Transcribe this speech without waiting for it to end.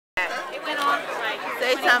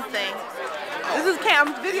Say something. This is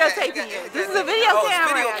videotaping you. This is a video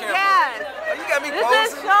camera. Yes. Oh, you got me this posing.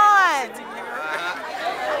 Is Sean.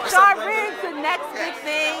 Sean Riggs, the next big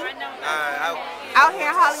thing. Out here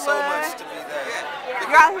in Hollywood. So much to be there.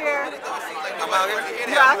 You're out here. I'm out here.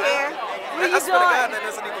 You're out here. What are you doing? God, that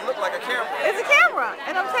doesn't even look like a camera. It's a camera,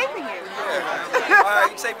 and I'm taping you.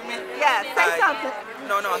 Alright, you taping me? Yeah, say something.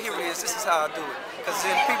 No, here it is. This is how I do it. Because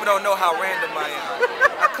then people don't know how random I am.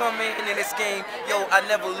 I come in this game, yo, I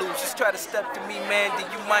never lose. Just try to step to me, man, then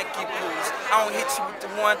you might get bruised. I don't hit you with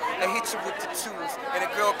the one, I hit you with the twos. And a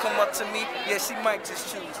girl come up to me, yeah, she might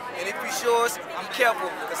just choose. And if it's yours, I'm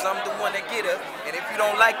careful, because I'm the one that get her. And if you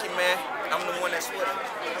don't like it, man, I'm the one that's with her.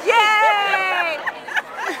 Yay!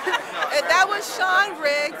 And that was Sean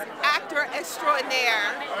Riggs, actor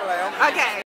extraordinaire. Okay.